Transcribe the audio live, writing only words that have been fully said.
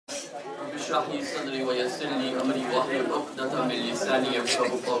اشرح لي صدري ويسر لي أمري واحلل عقدة من لساني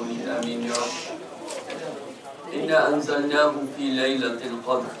يفقهوا قولي آمين يا رب. إنا أنزلناه في ليلة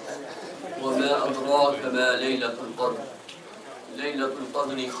القدر وما أدراك ما ليلة القدر. ليلة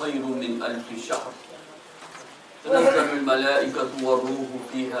القدر خير من 1000 شهر. تنزل الملائكة والروح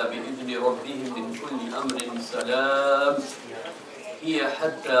فيها بإذن ربهم من كل أمر سلام هي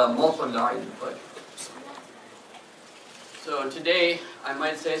حتى مطلع الفجر. So today I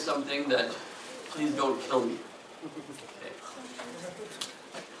might say something that please don't kill me. Okay.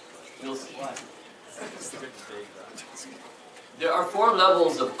 You'll see. There are 4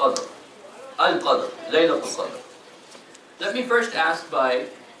 levels of Qadr. Al-Qadr, Laylat al-Qadr. Let me first ask by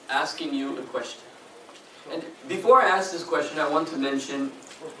asking you a question. And before I ask this question, I want to mention,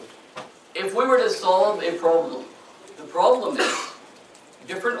 if we were to solve a problem, the problem is,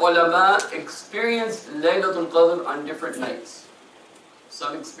 different ulama experienced Laylatul Qadr on different nights.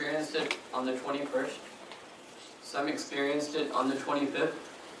 Some experienced it on the 21st. Some experienced it on the 25th.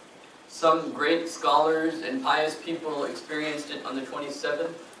 Some great scholars and pious people experienced it on the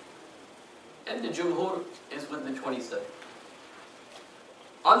 27th. And the Jumhur is with the 27th.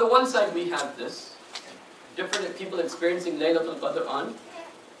 On the one side we have this, different people experiencing Laylatul Qadr on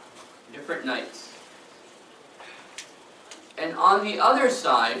different nights. And on the other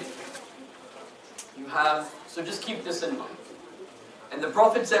side, you have, so just keep this in mind. And the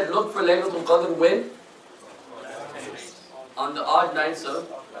Prophet said, look for Laylatul Qadr when? On the odd nights of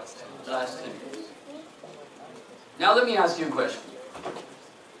the last 10 days. Now let me ask you a question.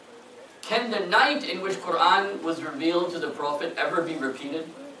 Can the night in which Quran was revealed to the Prophet ever be repeated?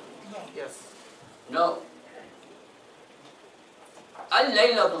 Yes. No.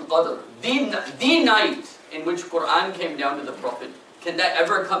 Al-Laylatul Qadr, the night in which Quran came down to the Prophet, can that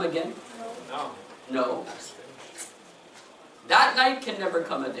ever come again? No. No. That night can never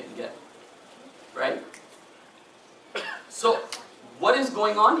come again. Right? So, what is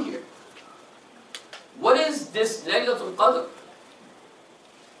going on here? What is this Laylatul Qadr?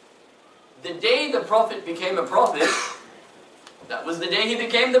 The day the Prophet became a prophet, that was the day he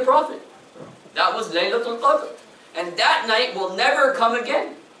became the Prophet. That was Laylatul Qadr. And that night will never come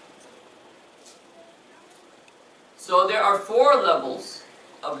again. So there are 4 levels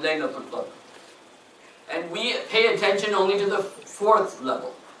of Laylatul Qadr. And we pay attention only to the 4th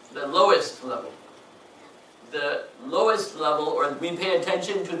level, the lowest level. The lowest level, or we pay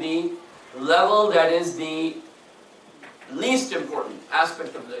attention to the level that is the least important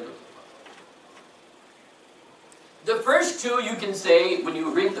aspect of Laylatul Qadr. The first 2 you can say, when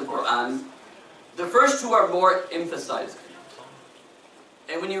you read the Quran, the first 2 are more emphasized.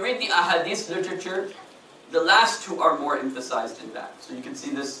 And when you read the ahadith literature, the last 2 are more emphasized in that. So you can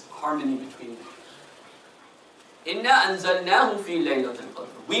see this harmony between them. Inna anzalnahu fi laylatil qadr.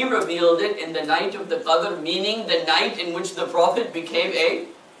 We revealed it in the night of the Qadr, meaning the night in which the Prophet became a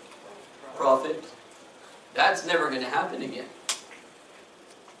prophet. That's never going to happen again.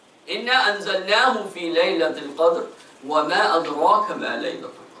 Inna anzalnahu fi laylatil qadr wa ma adraka ma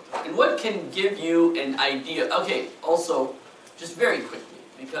laylatul qadr. And what can give you an idea? Okay, also, just very quickly,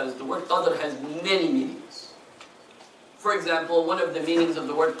 because the word Qadr has many meanings. For example, one of the meanings of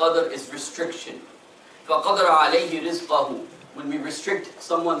the word Qadr is restriction. فَقَدْرَ عَلَيْهِ رِزْقَهُ. When we restrict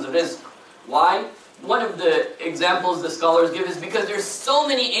someone's rizq. Why? One of the examples the scholars give is because there's so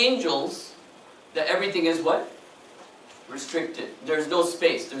many angels that everything is what? Restricted. There's no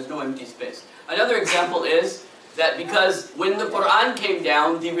space. There's no empty space. Another example is that because when the Quran came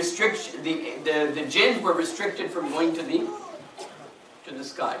down, the jinns were restricted from going to the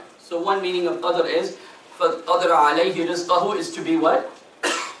sky. So one meaning of Qadr is, فَقَدْرَ عَلَيْهِ رِزْقَهُ is to be what?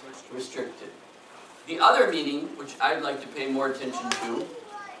 Restricted. The other meaning, which I'd like to pay more attention to,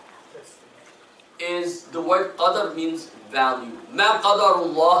 is the word Qadr means value. مَا قَدَرُ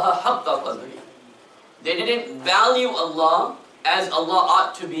اللَّهَ حَقَّ قَدْرِهِ. They didn't value Allah as Allah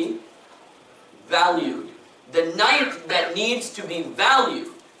ought to be valued. The night that needs to be valued.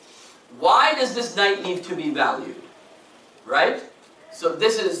 Why does this night need to be valued? Right? So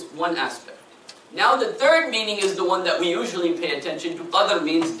this is one aspect. Now the third meaning is the one that we usually pay attention to. Qadr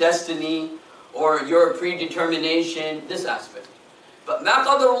means destiny or your predetermination, this aspect. But مَا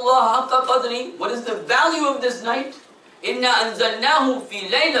قَدَرُ اللَّهَ حَقَّ قَدْرِهِ. What is the value of this night? Inna anzalnahu fi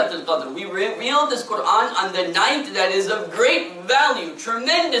laylatil qadr. We revealed this Quran on the night that is of great value,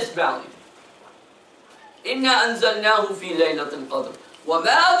 tremendous value. Inna anzalnahu fi laylatil qadr. Wa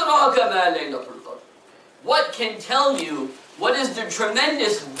ma adraka ma laylatul qadr. What can tell you what is the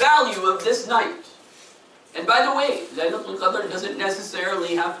tremendous value of this night? And by the way, Laylatul Qadr doesn't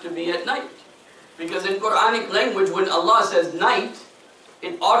necessarily have to be at night. Because in Quranic language, when Allah says night,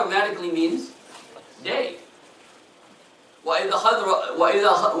 it automatically means day. وَإِذَا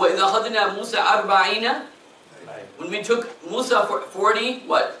خَذْنَا مُوسَى 40, when we took Musa for 40,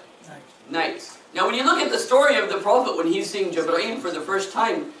 what? Nights. Now when you look at the story of the Prophet when he's seeing Jibreel for the first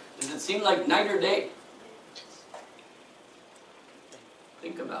time, does it seem like night or day?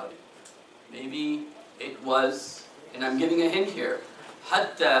 Think about it. Maybe it was, and I'm giving a hint here,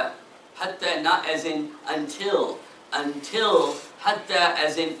 hatta not as in until, hatta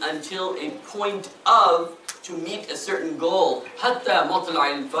as in until a point of, to meet a certain goal, hatta matla'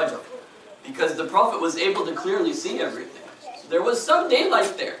 al-fajr, because the Prophet was able to clearly see everything. So there was some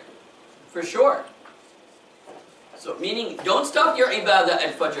daylight there, for sure. So meaning, don't stop your ibadah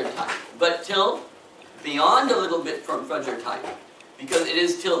at Fajr time, but till beyond a little bit from Fajr time, because it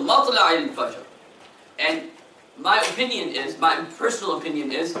is till matla' al-fajr. And my opinion is, my personal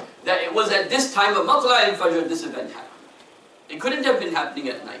opinion is, that it was at this time of matla' al-fajr this event happened. It couldn't have been happening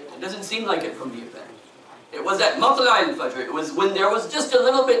at night. It doesn't seem like it from the event. It was at matla' al-fajr. It was when there was just a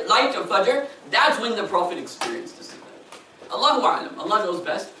little bit light of fajr, that's when the Prophet experienced this event. Allahu a'lam, Allah knows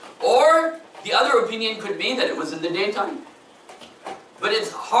best. Or the other opinion could be that it was in the daytime. But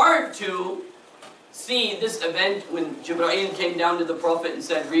it's hard to see this event when Jibreel came down to the Prophet and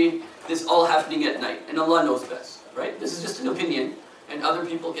said, read this all happening at night. And Allah knows best, right? This is just an opinion, and other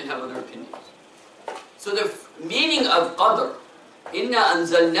people can have other opinions. So the meaning of Qadr, Inna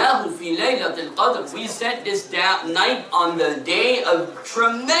anzalnahu fi laylatil qadr. We sent this night on the day of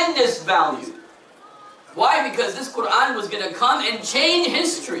tremendous value. Why? Because this Quran was going to come and change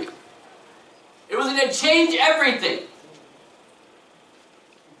history. It was going to change everything.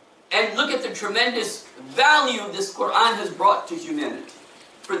 And look at the tremendous value this Quran has brought to humanity.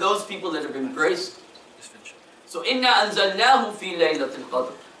 For those people that have embraced it. So, Inna anzalnahu fi laylatil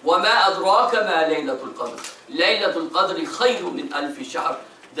qadr. وَمَا أَدْرَاكَ مَا لَيْلَةُ الْقَدْرِ لَيْلَةُ الْقَدْرِ خَيْرٌ مِنْ أَلْفِ شَهْرٍ.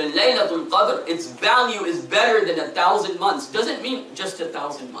 The Laylatul Qadr, its value is better than 1,000 months. Doesn't mean just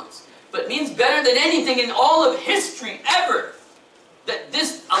 1,000 months, but means better than anything in all of history ever. That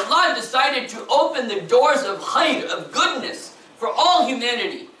this, Allah decided to open the doors of khayr, of goodness, for all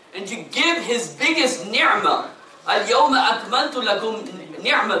humanity, and to give His biggest ni'mah. الْيَوْمَ أَكْمَلْتُ لَكُمْ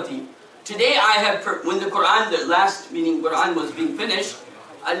نِعْمَتِي. Today I have, when the Quran, the last meaning Quran was being finished,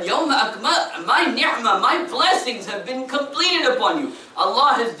 Al-yawma akmal, my ni'mah, my blessings have been completed upon you.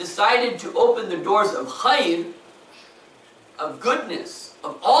 Allah has decided to open the doors of khayr, of goodness,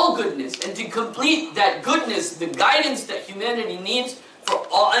 of all goodness, and to complete that goodness, the guidance that humanity needs for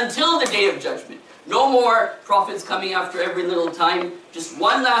all, until the Day of Judgment. No more prophets coming after every little time. Just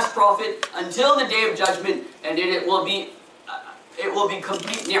one last prophet until the Day of Judgment, and it will be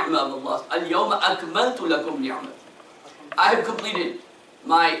complete ni'mah of Allah. Al-yawma akmaltu lakum ni'mati. I have completed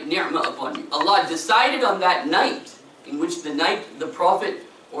my ni'mah upon you. Allah decided on that night, in which the night the Prophet,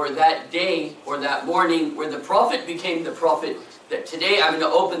 or that day, or that morning, where the Prophet became the Prophet, that today I'm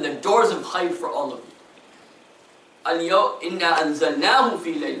going to open the doors of khayr for all of you. Inna anzalnahu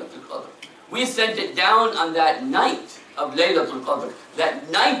fi laylatul qadr. We sent it down on that night of Laylatul Qadr, that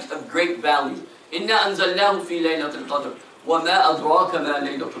night of great value. Inna anzalnahu fi laylatul qadr. Wa ma adraka ma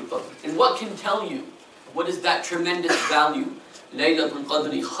laylatul qadr. And what can tell you what is that tremendous value? Laylatul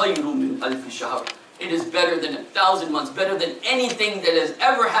Qadri khayrun min alfi shahr. It is better than 1,000 months, better than anything that has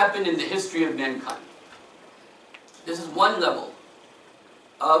ever happened in the history of mankind. This is one level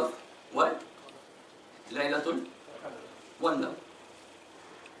of what? Laylatul, one level.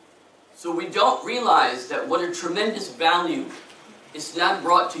 So we don't realize that what a tremendous value Islam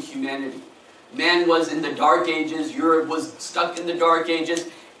brought to humanity. Man was in the Dark Ages, Europe was stuck in the Dark Ages.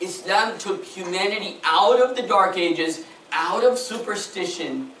 Islam took humanity out of the Dark Ages, out of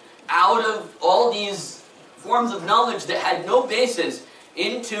superstition, out of all these forms of knowledge that had no basis,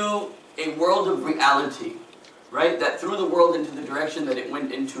 into a world of reality, right? That threw the world into the direction that it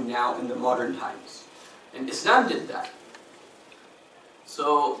went into now in the modern times. And Islam did that.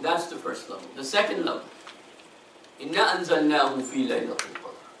 So that's the first level. The second level, Inna anzalnahu fi laylatul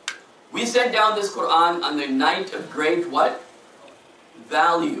qadr. We sent down this Quran on the night of great what?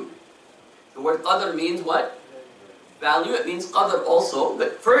 Value. The word qadr means what? Value. It means qadr also,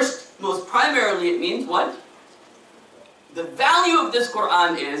 but first, most primarily, it means what? The value of this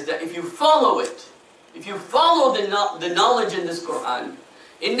Quran is that if you follow it, if you follow the knowledge in this Quran,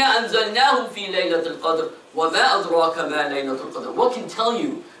 Inna anzalnahu fi laylatul qadr wa ma adraka ma laylatul qadr. What can tell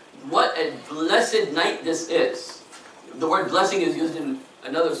you what a blessed night this is? The word blessing is used in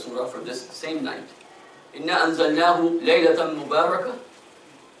another surah for this same night. Inna anzalnahu laylatan mubarakah.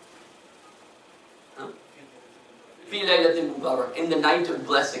 Fi laylatin mubarakah, in the night of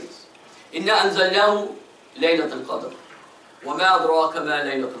blessings. Inna anzalnahu laylatul qadr. وَمَا أَدْرَاكَ مَا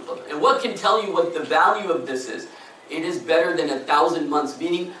لَيْلَةُ الْقَدْرِ. And what can tell you what the value of this is? It is better than 1,000 months,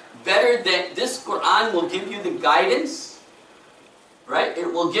 meaning better than this Quran will give you the guidance, right?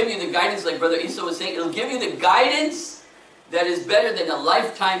 It will give you the guidance, like Brother Isa was saying, it will give you the guidance that is better than a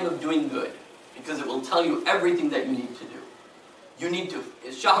lifetime of doing good, because it will tell you everything that you need to do. You need to,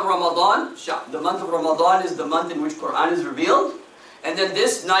 Shahr Ramadan, the month of Ramadan is the month in which Quran is revealed, and then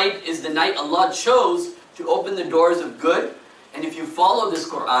this night is the night Allah chose to open the doors of good. And if you follow this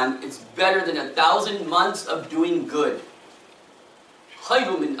Quran, it's better than 1,000 months of doing good. خَيْرٌ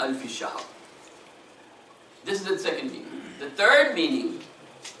مِنْ أَلْفِ الشَّهْرِ. This is the second meaning. The third meaning,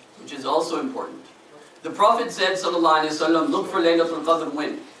 which is also important. The Prophet said, sallallahu alaihi wasallam, look for Laylatul Qadr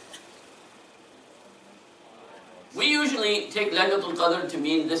when? We usually take Laylatul Qadr to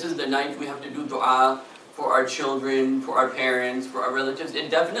mean this is the night we have to do dua for our children, for our parents, for our relatives. It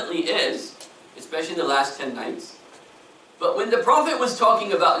definitely is, especially the last 10 nights. But when the Prophet was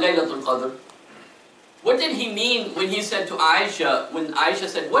talking about Laylatul Qadr, what did he mean when he said to Aisha, when Aisha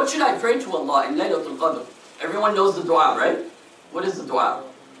said, what should I pray to Allah in Laylatul Qadr? Everyone knows the dua, right? What is the dua?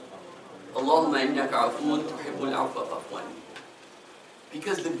 Allahumma innaka afoon tuhibbul afwa fa'fu anni.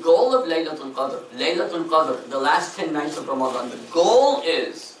 Because the goal of Laylatul Qadr, the last 10 nights of Ramadan, the goal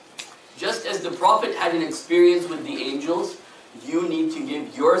is, just as the Prophet had an experience with the angels, you need to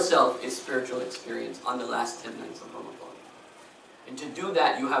give yourself a spiritual experience on the last 10 nights of Ramadan. And to do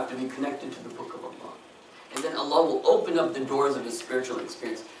that, you have to be connected to the Book of Allah. And then Allah will open up the doors of a spiritual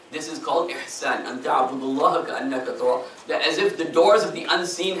experience. This is called ihsan. أَن تَعْبُدُ اللَّهَ كَأَنَّكَ تَرَاهُ. That as if the doors of the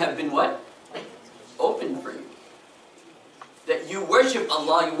unseen have been what? Opened for you. That you worship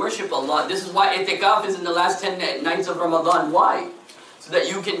Allah, you worship Allah. This is why itikaf is in the last 10 nights of Ramadan. Why? So that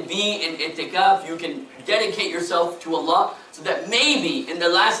you can be in itikaf, you can dedicate yourself to Allah, so that maybe in the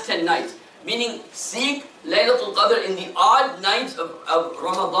last 10 nights, meaning seek Laylatul Qadr in the odd nights of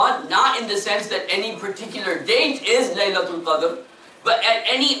Ramadan, not in the sense that any particular date is Laylatul Qadr, but at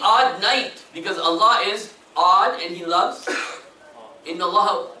any odd night, because Allah is odd and He loves. Inna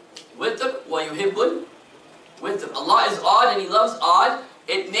Allah witr wa yuhibbul witr. Allah is odd and He loves odd.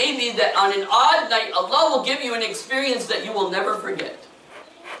 It may be that on an odd night, Allah will give you an experience that you will never forget.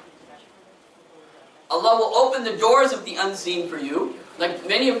 Allah will open the doors of the unseen for you. Like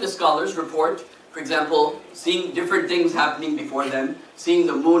many of the scholars report, for example, seeing different things happening before them, seeing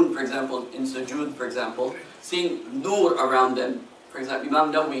the moon, for example, in sujood, for example, seeing nur around them. For example,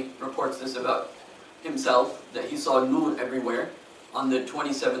 Imam Nawawi reports this about himself, that he saw nur everywhere on the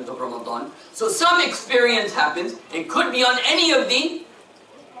 27th of Ramadan. So some experience happens. It could be on any of the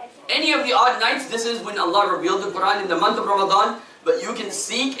odd nights. This is when Allah revealed the Quran in the month of Ramadan. But you can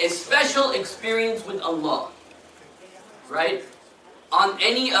seek a special experience with Allah, right? On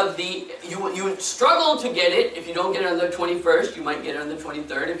any of the, you struggle to get it. If you don't get it on the 21st, you might get it on the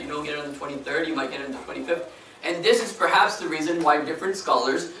 23rd. If you don't get it on the 23rd, you might get it on the 25th. And this is perhaps the reason why different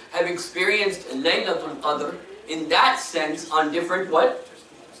scholars have experienced Laylatul Qadr in that sense on different what?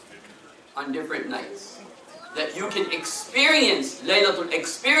 On different nights. That you can experience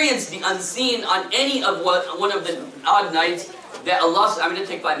experience the unseen on any of one of the odd nights that Allah, I'm going to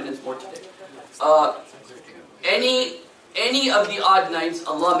take 5 minutes more today. Any of the odd nights,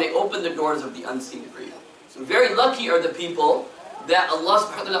 Allah may open the doors of the unseen for you. So very lucky are the people that Allah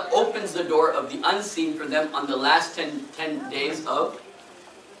subhanahu wa ta'ala opens the door of the unseen for them on the last 10 days of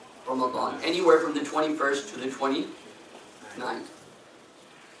Ramadan. Anywhere from the 21st to the 29th.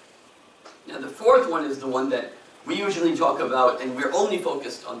 Now the fourth one is the one that we usually talk about, and we're only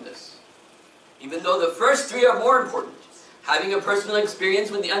focused on this. Even though the first three are more important. Having a personal experience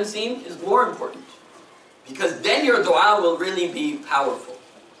with the unseen is more important. Because then your dua will really be powerful.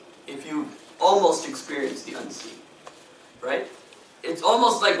 If you almost experience the unseen. Right? It's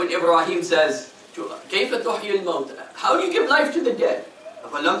almost like when Ibrahim says, كَيْفَ تُحْيِي الْمَوْتَ? How do you give life to the dead?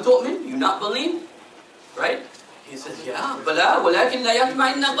 أَفَلَمْ تُؤْمِنْ? You not believe? Right? He says, yeah, بَلَا وَلَكِنْ لَا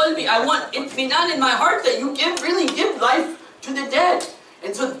يَطْمَئِنَّ قَلْبِي. I want itminan in my heart that you really give life to the dead.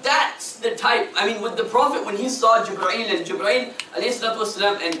 And so that's the type, I mean, with the Prophet, when he saw Jibreel, and Jibreel,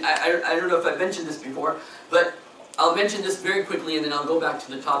 ﷺ, and I don't know if I've mentioned this before, but I'll mention this very quickly and then I'll go back to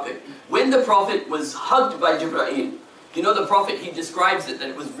the topic. When the Prophet was hugged by Jibreel, you know the Prophet, he describes it, that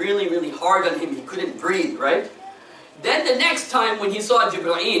it was really, really hard on him, he couldn't breathe, right? Then the next time when he saw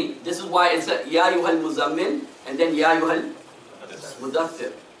Jibreel, this is why it said, Ya ayyuhal muzammil, and then Ya ayyuhal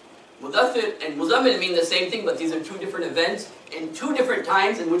mudaththir. Mudaththir and Muzammil mean the same thing, but these are two different events in two different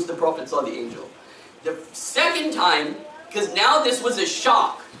times in which the Prophet saw the angel. The second time, because now this was a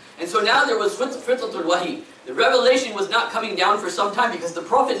shock, and so now there was Fitratul Wahi. The revelation was not coming down for some time because the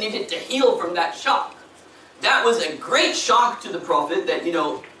Prophet needed to heal from that shock. that was a great shock to the Prophet that,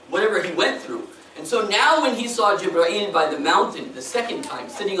 whatever he went through. And so now when he saw Jibreel by the mountain, the second time,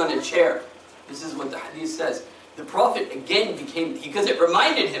 sitting on a chair, this is what the hadith says, the Prophet again because it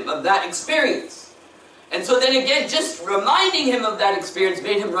reminded him of that experience. And so then again, just reminding him of that experience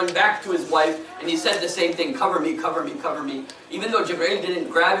made him run back to his wife, and he said the same thing, cover me, cover me, cover me. Even though Jibreel didn't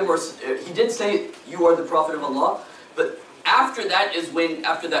grab him, or he did say, you are the Prophet of Allah, but after that is when,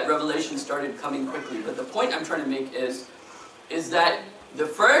 after that revelation started coming quickly. But the point I'm trying to make is that the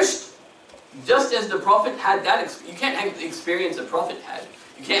first, just as the Prophet had that, you can't have the experience a Prophet had.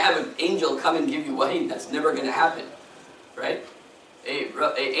 You can't have an angel come and give you wahi, that's never going to happen, right?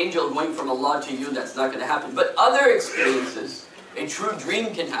 An angel going from Allah to you, that's not going to happen. But other experiences, a true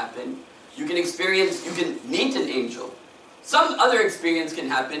dream can happen. You can meet an angel. Some other experience can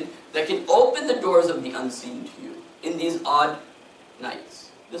happen that can open the doors of the unseen to you in these odd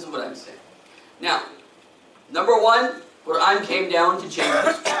nights. This is what I'm saying. Now, number one, Quran came down to change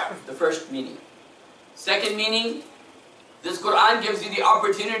history, the first meaning. Second meaning, this Quran gives you the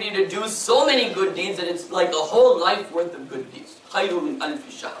opportunity to do so many good deeds that it's like a whole life worth of good deeds. خَيْرٌ مِنْ أَلْفِ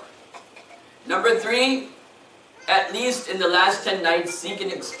شَهْرٍ. Number three, at least in the last 10 nights, seek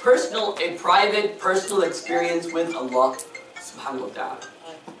a private, personal experience with Allah subhanahu wa ta'ala.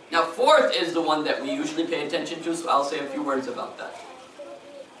 Now fourth is the one that we usually pay attention to, so I'll say a few words about that.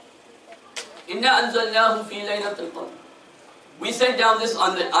 إِنَّا أَنزَلْنَاهُ فِي لَيْلَةِ الْقَدْرِ. We sent down this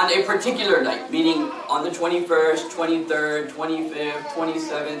on a particular night, meaning on the 21st, 23rd, 25th,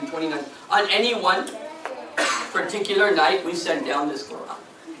 27th, 29th. On any one particular night, we sent down this Quran.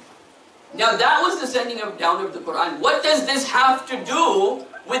 Now that was the sending down of the Quran. What does this have to do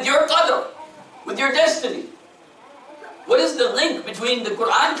with your qadr, with your destiny? What is the link between the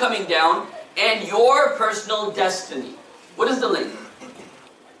Quran coming down and your personal destiny? What is the link?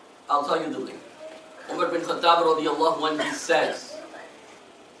 I'll tell you the link. Omar bin Khattab radiyallahu anhu, he says,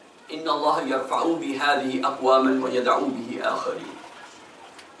 إِنَّ اللَّهَ يَرْفَعُ بِهَذِهِ أَقْوَامًا وَيَدَعُ بِهِ آخَرِينَ.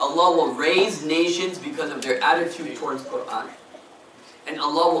 Allah will raise nations because of their attitude towards Quran. And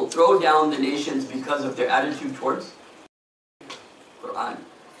Allah will throw down the nations because of their attitude towards Quran.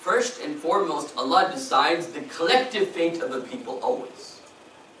 First and foremost, Allah decides the collective fate of a people always.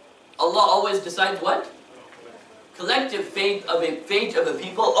 Allah always decides what? Collective fate of a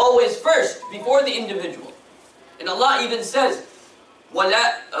people always first, before the individual. And Allah even says,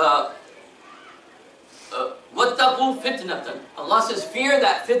 وَاتَّقُوا فِتْنَةً. Allah says, fear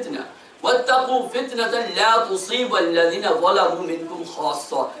that fitna. وَاتَّقُوا فِتْنَةً لَا تُصِيبَ الَّذِينَ ظَلَمُوا مِنْكُمْ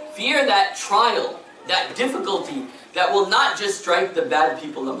خَاصَّةً. Fear that trial, that difficulty, that will not just strike the bad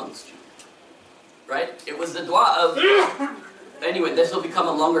people amongst you. Right? It was the dua of... Anyway, this will become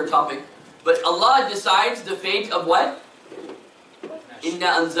a longer topic. But Allah decides the fate of what? Inna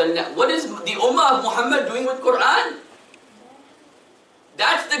anzalna. What is the Ummah of Muhammad doing with Quran?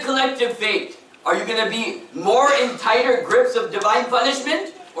 That's the collective fate. Are you going to be more in tighter grips of divine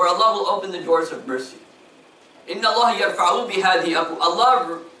punishment? Or Allah will open the doors of mercy? Inna Allah yarfa'u bihadhi abu.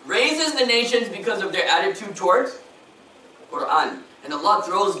 Allah raises the nations because of their attitude towards Quran. And Allah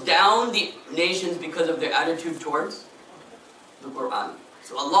throws down the nations because of their attitude towards the Quran.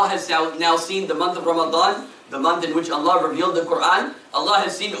 So Allah has now seen the month of Ramadan, the month in which Allah revealed the Quran. Allah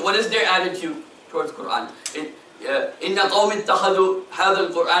has seen what is their attitude towards Quran. إِنَّ قَوْمِ اتَّخَذُوا هَذَا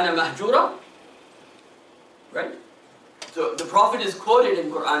الْقُرْآنَ مَهْجُورًا. Right? So the Prophet is quoted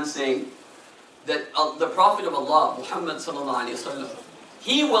in Quran saying that the Prophet of Allah, Muhammad sallallahu alaihi wasallam,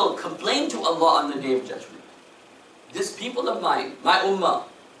 he will complain to Allah on the Day of Judgment. This people of mine, my ummah,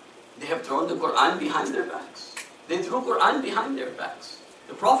 they have thrown the Quran behind their backs. They threw Quran behind their backs.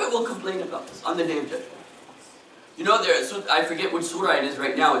 The Prophet will complain about this on the Day of Judgment. You know, I forget which surah it is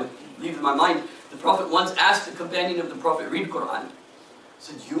right now, it leaves my mind. The Prophet once asked the companion of the Prophet, read Quran. He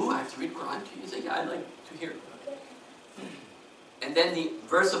said, you have to read Quran to you? He said, yeah, I'd like to hear it. And then the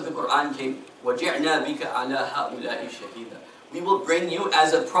verse of the Quran came, وَجِعْنَا بِكَ عَلَىٰ هَؤُلَاءِ شَهِيدًا. We will bring you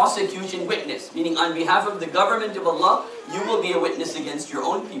as a prosecution witness, meaning on behalf of the government of Allah, you will be a witness against your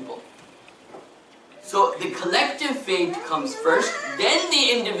own people. So the collective fate comes first, then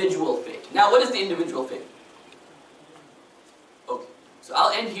the individual fate. Now what is the individual fate? Okay, so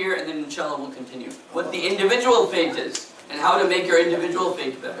I'll end here and then inshallah we'll continue. What the individual fate is, and how to make your individual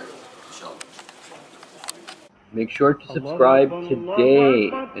fate better. Inshallah. Make sure to subscribe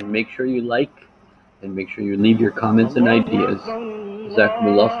today, and make sure you like, and make sure you leave your comments and ideas.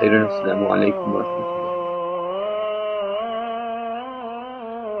 Jazakumullah khairan. Assalamu alaikum wa rahmatullah.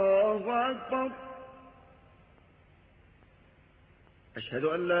 أشهد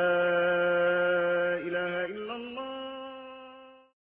أن لا